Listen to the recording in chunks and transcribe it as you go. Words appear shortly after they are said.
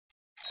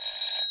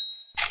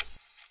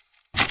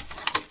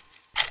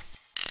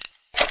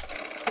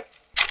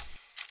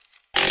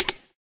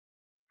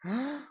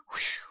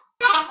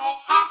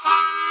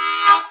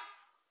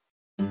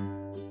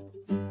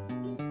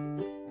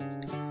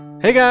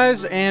Hey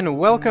guys, and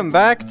welcome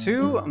back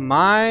to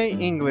My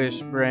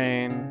English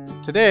Brain.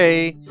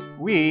 Today,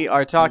 we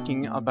are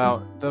talking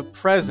about the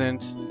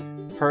present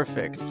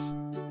perfect.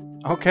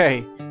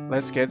 Okay,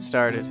 let's get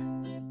started.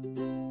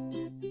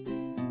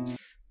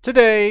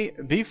 Today,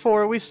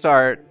 before we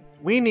start,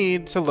 we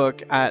need to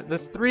look at the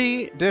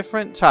three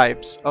different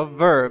types of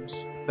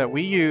verbs that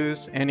we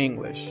use in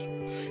English.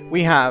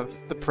 We have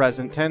the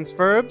present tense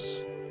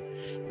verbs,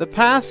 the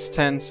past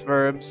tense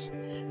verbs,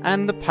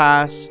 and the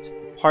past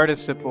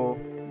participle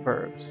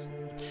verbs.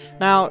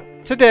 Now,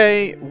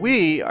 today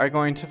we are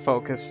going to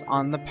focus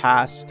on the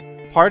past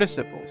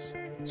participles.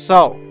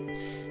 So,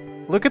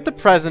 look at the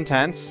present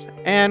tense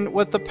and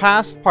what the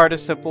past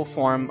participle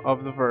form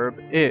of the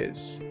verb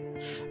is.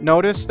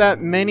 Notice that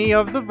many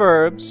of the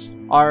verbs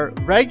are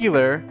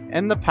regular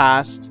in the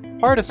past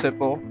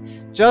participle,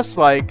 just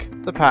like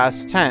the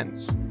past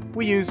tense.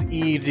 We use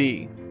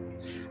ed.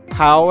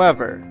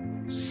 However,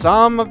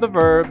 some of the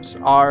verbs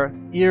are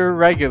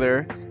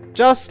irregular,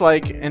 just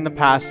like in the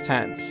past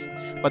tense,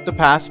 but the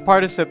past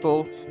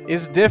participle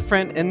is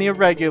different in the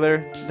irregular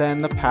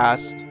than the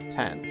past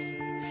tense.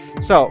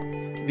 So,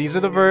 these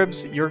are the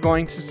verbs you're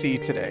going to see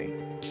today.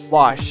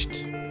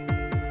 Washed,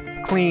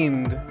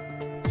 cleaned,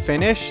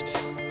 finished,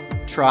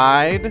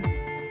 tried,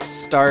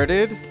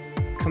 started,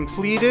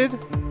 completed,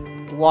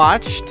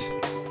 watched,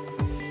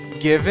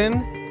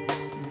 given,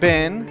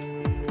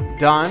 been,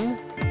 done,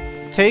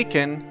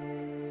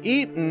 taken,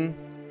 eaten,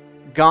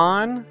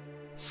 gone,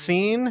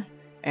 seen,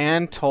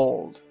 and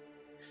told.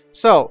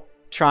 So,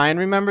 try and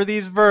remember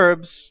these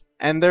verbs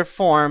and their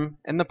form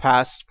in the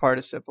past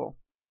participle.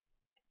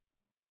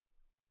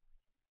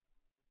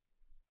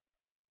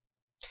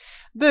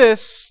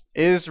 This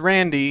is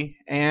Randy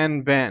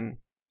and Ben.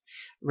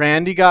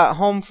 Randy got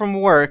home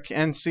from work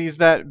and sees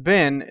that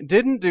Ben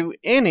didn't do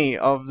any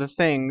of the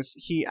things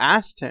he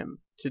asked him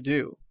to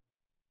do.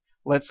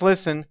 Let's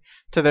listen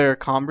to their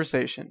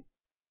conversation.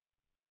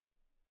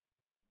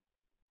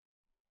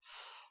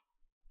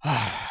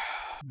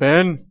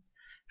 Ben,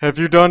 have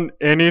you done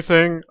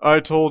anything I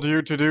told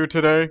you to do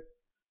today?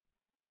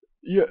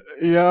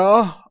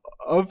 Yeah,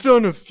 I've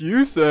done a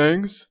few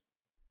things.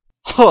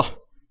 Huh,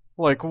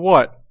 like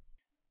what?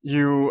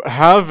 You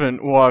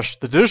haven't washed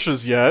the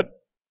dishes yet.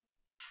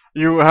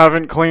 You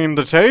haven't cleaned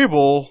the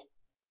table.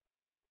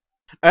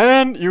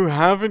 And you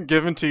haven't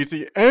given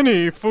Titi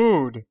any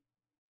food.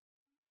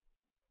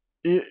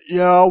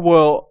 Yeah,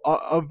 well,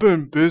 I've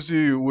been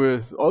busy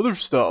with other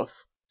stuff.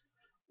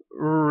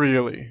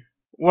 Really?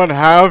 What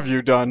have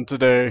you done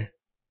today?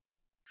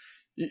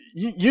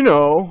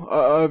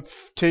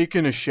 I've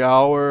taken a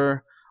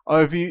shower,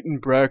 I've eaten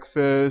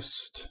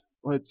breakfast.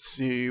 Let's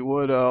see,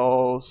 what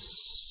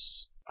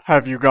else?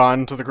 Have you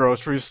gone to the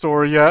grocery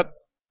store yet?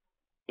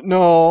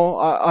 No,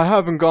 I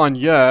haven't gone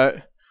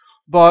yet,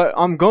 but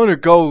I'm gonna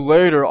go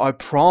later, I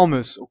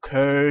promise,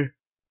 okay?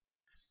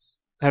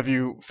 Have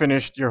you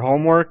finished your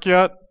homework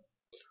yet?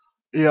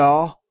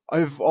 Yeah,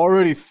 I've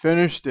already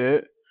finished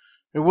it.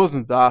 It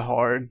wasn't that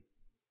hard.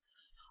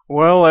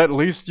 Well, at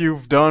least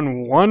you've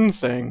done one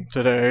thing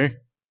today.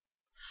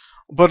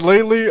 But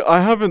lately,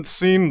 I haven't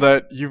seen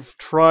that you've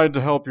tried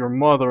to help your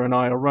mother and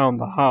I around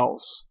the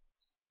house.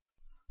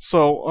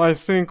 So I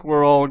think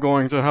we're all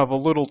going to have a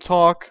little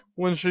talk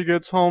when she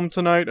gets home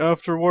tonight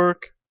after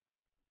work.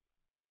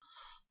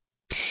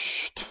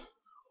 Psst.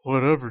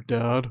 Whatever,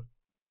 Dad.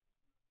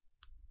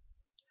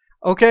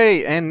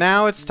 Okay, and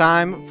now it's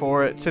time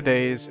for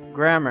today's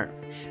grammar.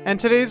 And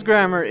today's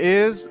grammar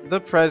is the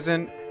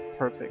present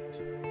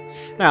perfect.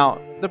 Now,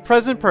 the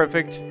present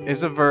perfect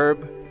is a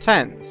verb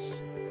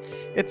tense.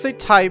 It's a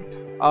type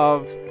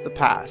of the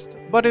past,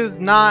 but is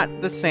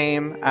not the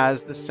same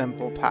as the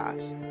simple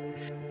past.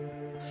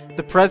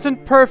 The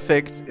present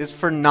perfect is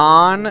for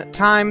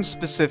non-time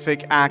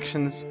specific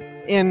actions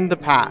in the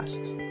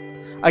past.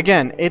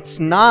 Again, it's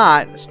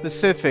not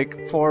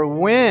specific for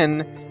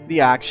when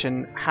the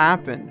action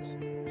happened.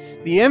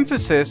 The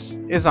emphasis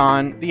is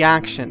on the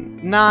action,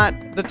 not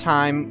the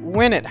time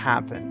when it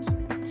happened.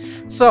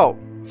 So,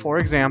 for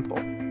example,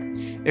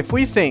 if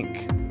we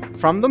think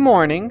from the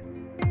morning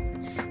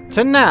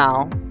to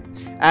now,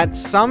 at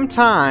some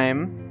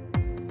time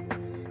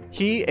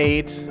he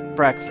ate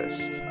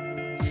breakfast.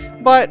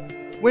 But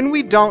when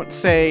we don't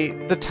say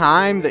the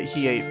time that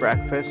he ate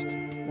breakfast,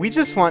 we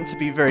just want to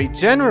be very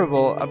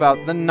general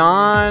about the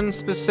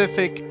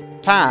non-specific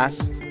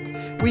past.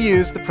 We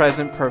use the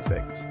present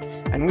perfect,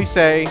 and we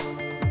say,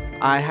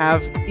 I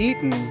have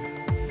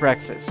eaten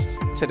breakfast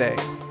today.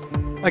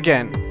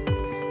 Again,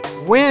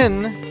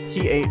 when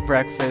he ate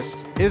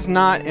breakfast is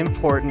not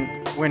important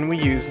when we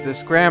use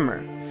this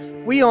grammar.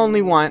 We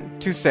only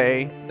want to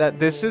say that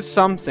this is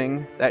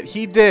something that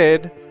he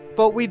did,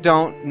 but we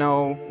don't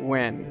know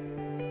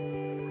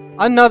when.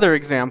 Another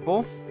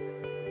example,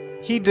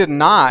 he did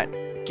not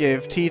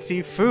give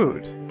Titi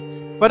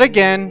food. But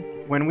again,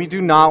 when we do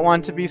not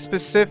want to be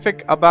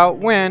specific about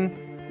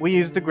when, we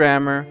use the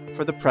grammar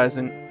for the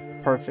present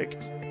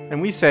perfect.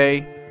 And we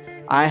say,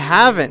 I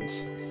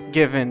haven't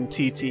given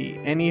Titi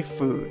any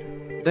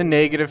food, the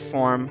negative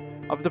form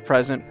of the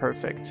present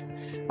perfect.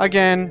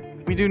 Again,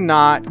 We do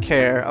not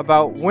care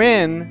about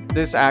when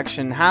this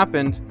action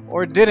happened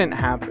or didn't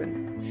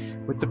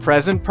happen. With the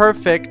present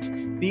perfect,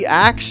 the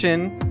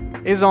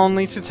action is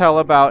only to tell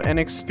about an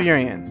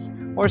experience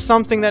or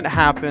something that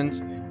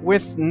happened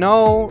with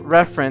no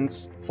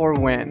reference for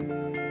when.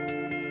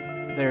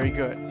 Very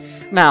good.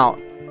 Now,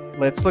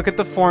 let's look at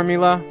the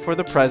formula for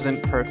the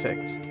present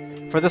perfect.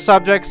 For the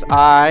subjects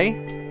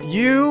I,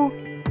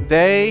 you,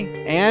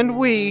 they, and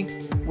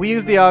we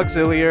use the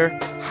auxiliary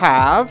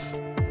have,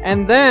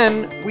 and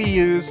then we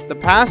use the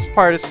past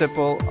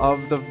participle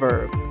of the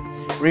verb.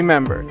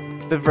 Remember,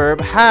 the verb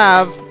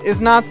have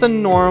is not the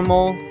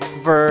normal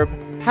verb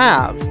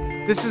have.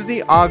 This is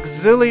the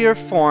auxiliary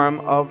form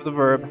of the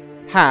verb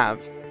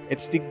have.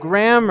 It's the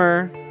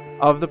grammar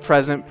of the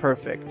present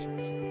perfect.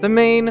 The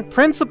main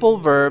principal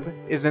verb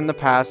is in the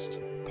past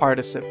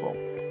participle.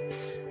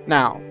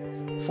 Now,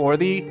 for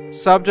the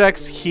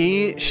subjects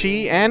he,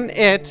 she, and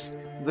it,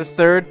 the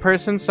third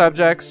person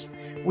subjects,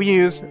 we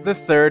use the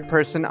third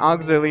person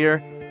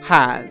auxiliary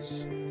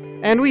has.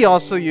 And we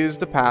also use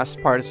the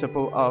past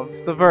participle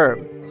of the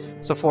verb.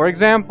 So for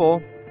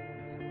example,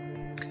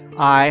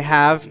 I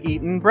have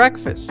eaten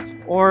breakfast,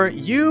 or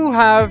you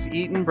have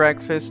eaten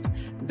breakfast,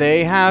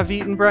 they have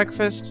eaten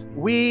breakfast,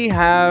 we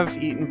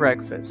have eaten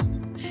breakfast.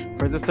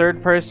 For the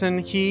third person,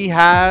 he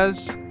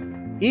has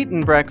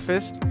eaten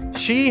breakfast,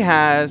 she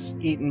has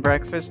eaten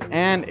breakfast,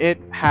 and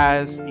it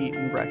has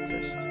eaten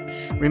breakfast.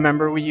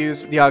 Remember, we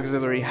use the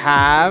auxiliary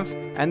have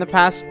and the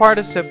past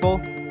participle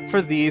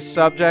for these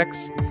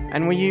subjects,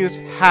 and we use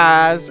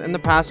has and the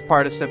past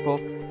participle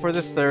for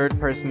the third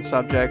person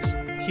subjects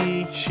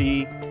he,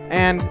 she,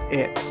 and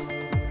it.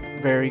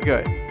 Very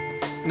good.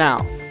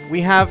 Now,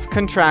 we have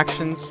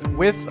contractions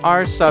with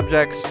our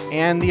subjects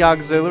and the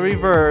auxiliary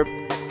verb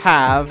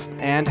have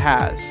and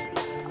has.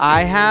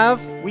 I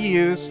have, we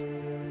use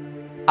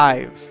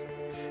I've.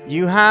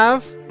 You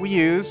have, we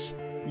use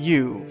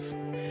you've.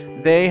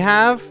 They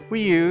have,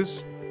 we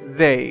use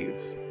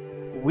they've.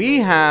 We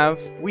have,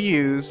 we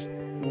use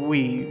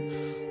we've.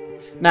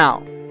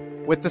 Now,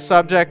 with the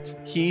subject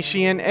he,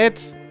 she, and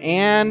it,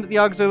 and the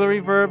auxiliary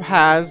verb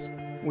has,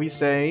 we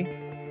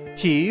say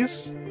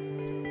he's,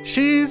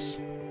 she's,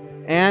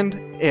 and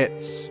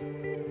its.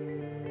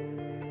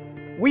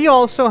 We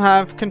also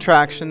have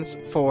contractions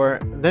for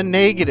the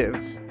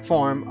negative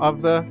form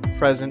of the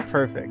present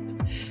perfect.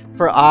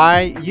 For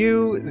I,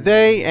 you,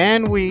 they,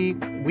 and we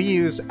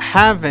use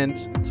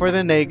haven't for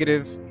the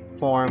negative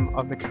form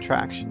of the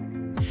contraction.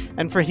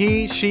 And for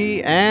he,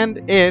 she,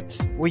 and it,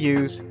 we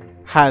use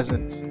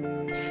hasn't.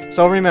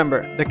 So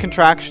remember, the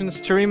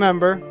contractions to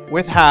remember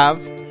with have,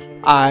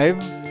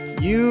 I've,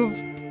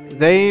 you've,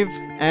 they've,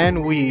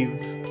 and we've.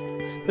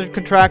 The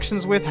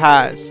contractions with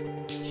has,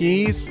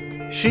 he's,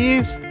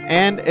 she's,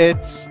 and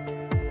it's.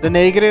 The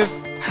negative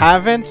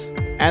haven't,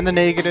 and the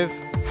negative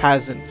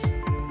hasn't.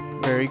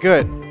 Very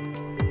good.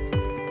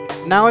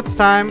 Now it's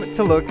time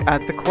to look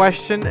at the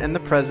question in the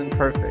present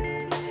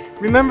perfect.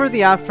 Remember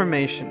the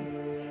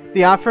affirmation.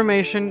 The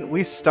affirmation,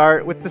 we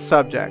start with the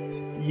subject,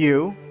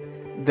 you,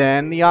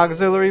 then the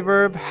auxiliary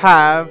verb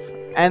have,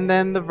 and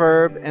then the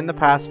verb in the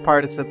past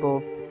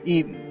participle,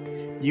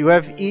 eaten. You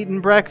have eaten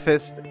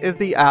breakfast is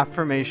the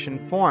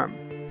affirmation form.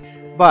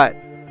 But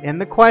in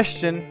the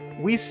question,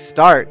 we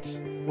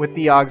start with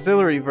the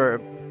auxiliary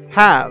verb,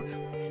 have,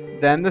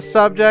 then the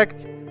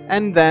subject,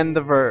 and then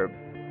the verb.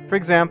 For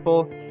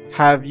example,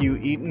 have you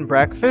eaten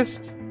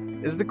breakfast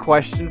is the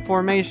question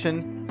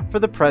formation for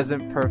the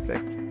present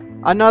perfect.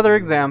 Another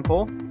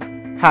example,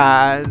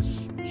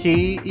 has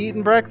he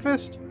eaten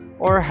breakfast,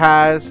 or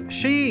has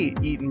she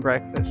eaten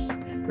breakfast?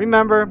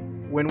 Remember,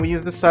 when we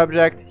use the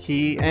subject,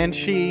 he and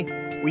she,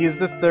 we use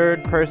the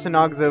third person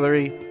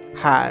auxiliary,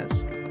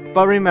 has.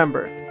 But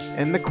remember,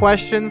 in the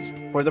questions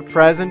for the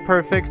present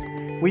perfect,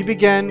 we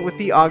begin with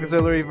the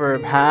auxiliary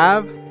verb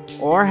have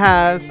or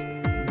has,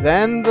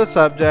 then the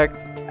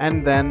subject,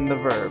 and then the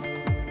verb.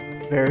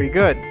 Very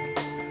good.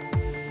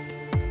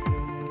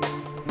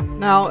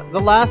 Now, the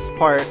last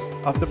part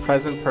of the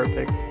present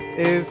perfect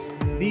is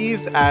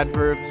these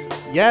adverbs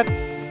yet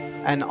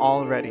and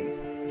already.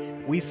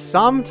 We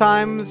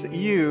sometimes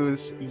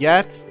use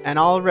yet and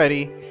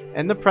already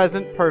in the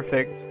present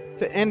perfect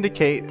to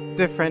indicate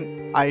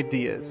different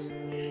ideas.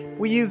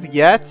 We use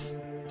yet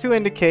to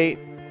indicate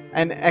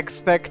an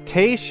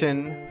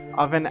expectation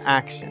of an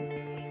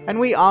action, and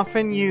we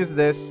often use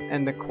this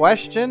in the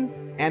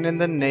question and in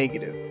the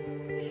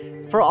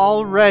negative. For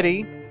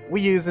already,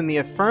 we use in the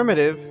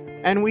affirmative,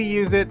 and we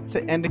use it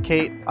to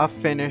indicate a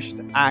finished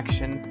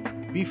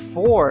action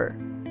before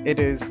it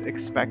is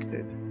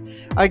expected.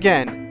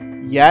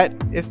 Again, yet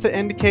is to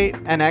indicate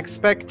an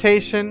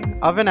expectation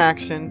of an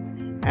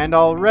action, and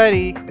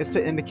already is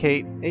to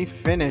indicate a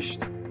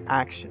finished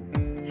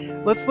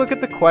action. Let's look at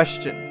the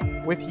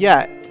question with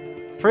yet.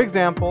 For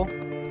example,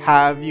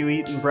 have you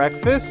eaten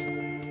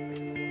breakfast?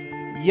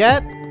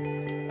 Yet,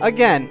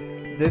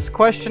 again, this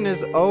question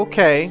is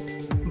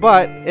okay,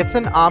 but it's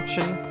an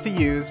option to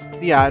use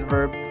the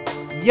adverb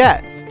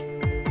yet.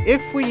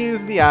 If we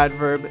use the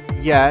adverb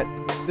yet,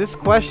 this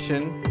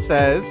question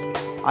says,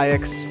 I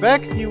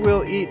expect you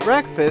will eat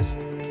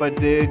breakfast, but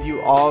did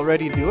you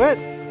already do it?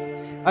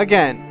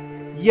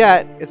 Again,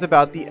 yet is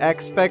about the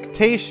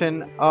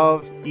expectation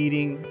of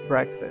eating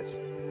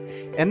breakfast.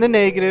 In the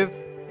negative,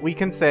 we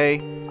can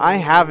say, I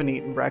haven't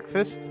eaten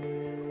breakfast.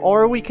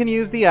 Or we can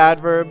use the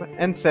adverb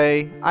and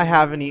say, I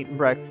haven't eaten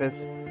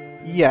breakfast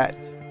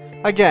yet.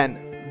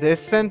 Again,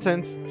 this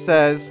sentence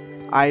says,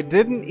 I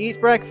didn't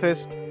eat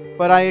breakfast,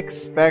 but I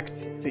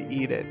expect to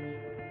eat it.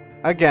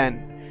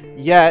 Again,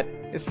 yet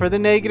is for the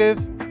negative,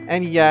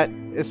 and yet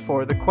is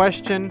for the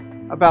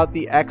question about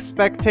the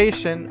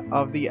expectation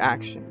of the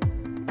action.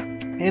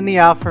 In the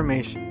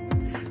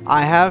affirmation,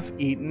 I have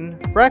eaten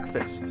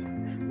breakfast,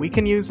 we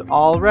can use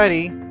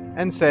already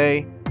and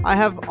say, I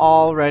have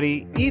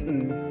already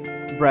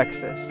eaten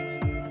breakfast.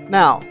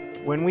 Now,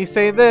 when we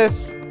say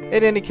this,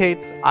 it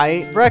indicates I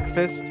ate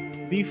breakfast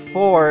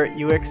before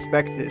you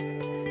expected.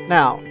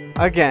 Now,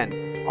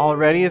 again,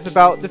 already is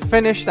about the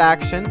finished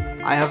action,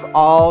 I have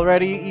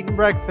already eaten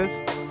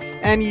breakfast,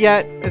 and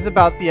yet is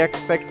about the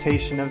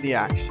expectation of the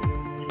action.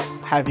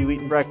 Have you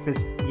eaten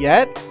breakfast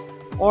yet?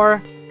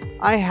 Or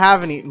I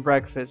haven't eaten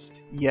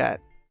breakfast yet.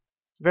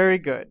 Very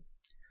good.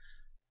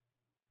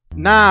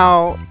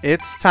 Now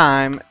it's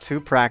time to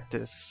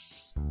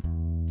practice.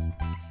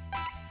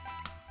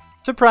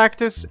 To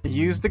practice,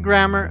 use the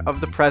grammar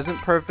of the present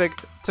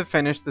perfect to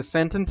finish the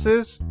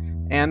sentences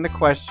and the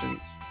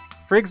questions.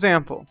 For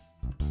example,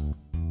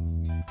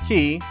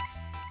 he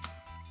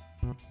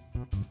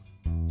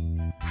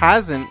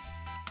hasn't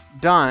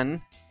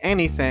done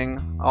anything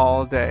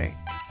all day.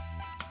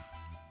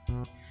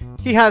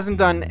 He hasn't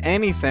done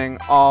anything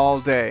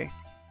all day.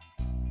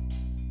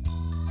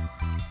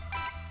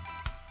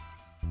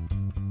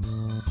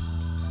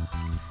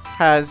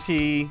 Has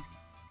he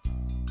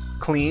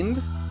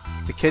cleaned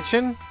the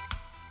kitchen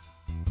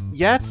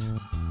yet?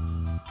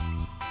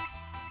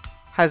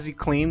 Has he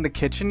cleaned the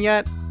kitchen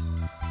yet?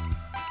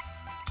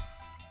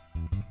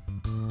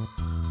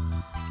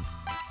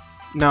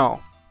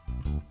 No.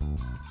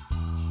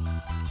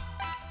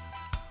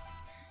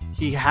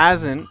 He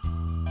hasn't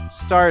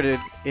started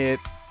it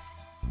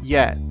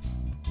yet.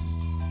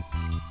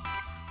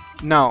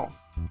 No.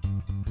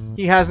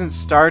 He hasn't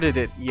started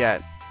it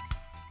yet.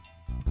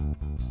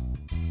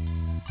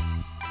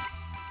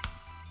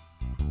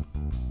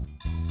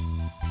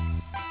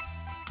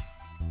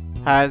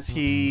 Has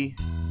he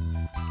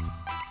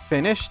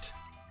finished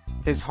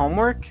his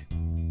homework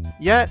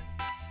yet?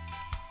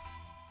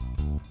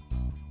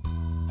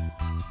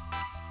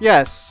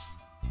 Yes,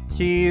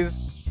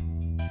 he's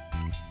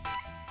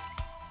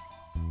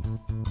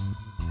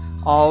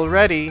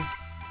already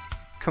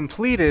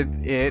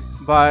completed it,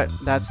 but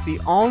that's the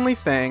only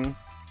thing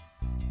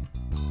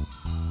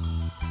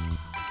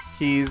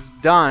he's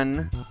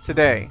done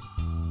today.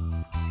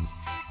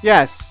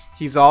 Yes,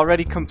 he's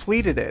already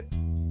completed it.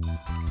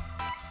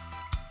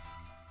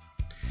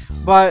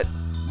 But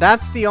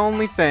that's the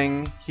only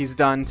thing he's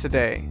done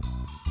today.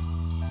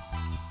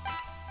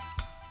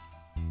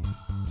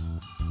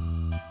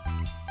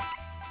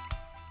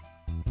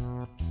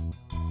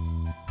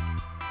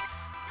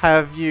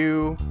 Have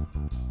you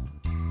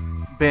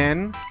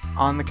been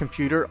on the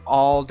computer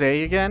all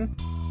day again?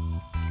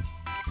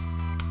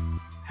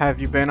 Have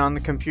you been on the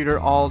computer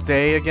all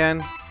day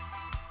again?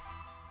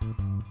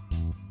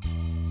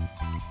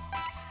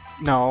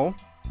 No.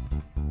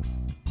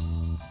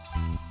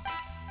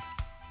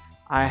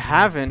 I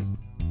haven't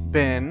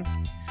been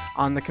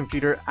on the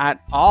computer at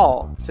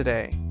all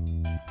today.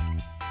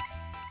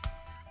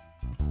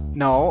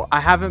 No,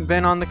 I haven't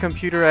been on the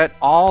computer at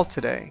all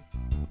today.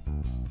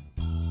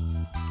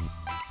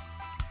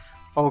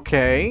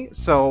 Okay,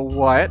 so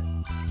what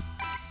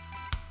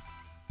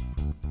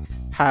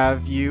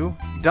have you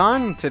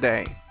done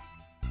today?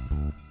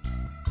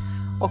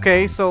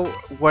 Okay, so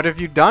what have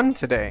you done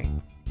today?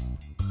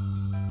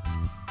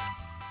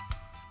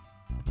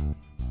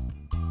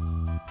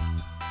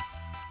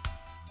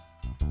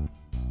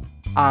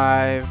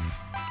 I've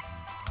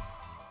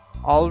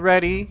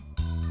already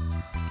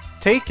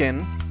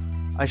taken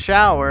a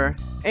shower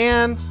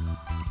and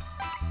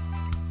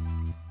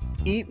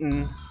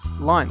eaten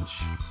lunch.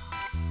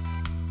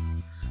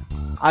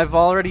 I've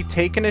already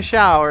taken a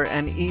shower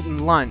and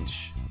eaten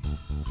lunch.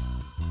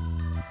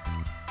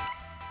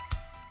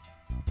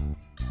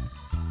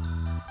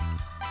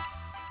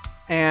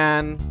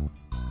 And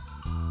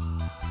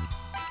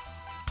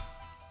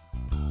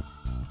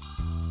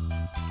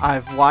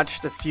I've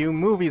watched a few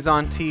movies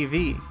on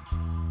TV.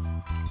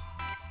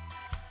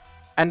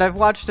 And I've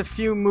watched a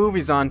few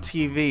movies on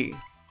TV.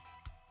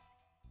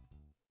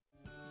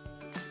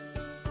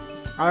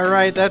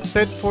 Alright, that's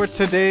it for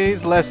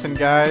today's lesson,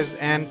 guys,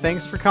 and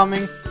thanks for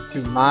coming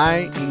to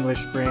My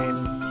English Brain.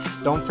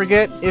 Don't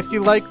forget, if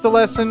you like the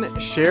lesson,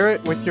 share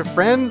it with your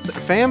friends,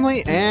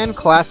 family, and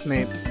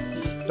classmates.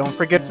 Don't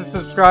forget to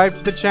subscribe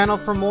to the channel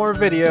for more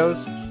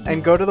videos,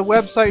 and go to the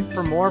website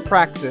for more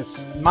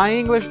practice,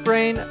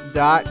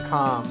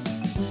 myenglishbrain.com.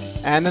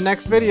 And the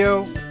next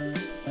video,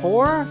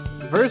 for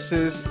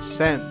versus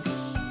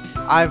since.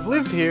 I've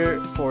lived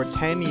here for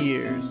 10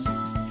 years.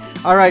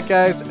 Alright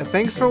guys,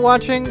 thanks for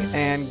watching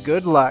and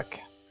good luck.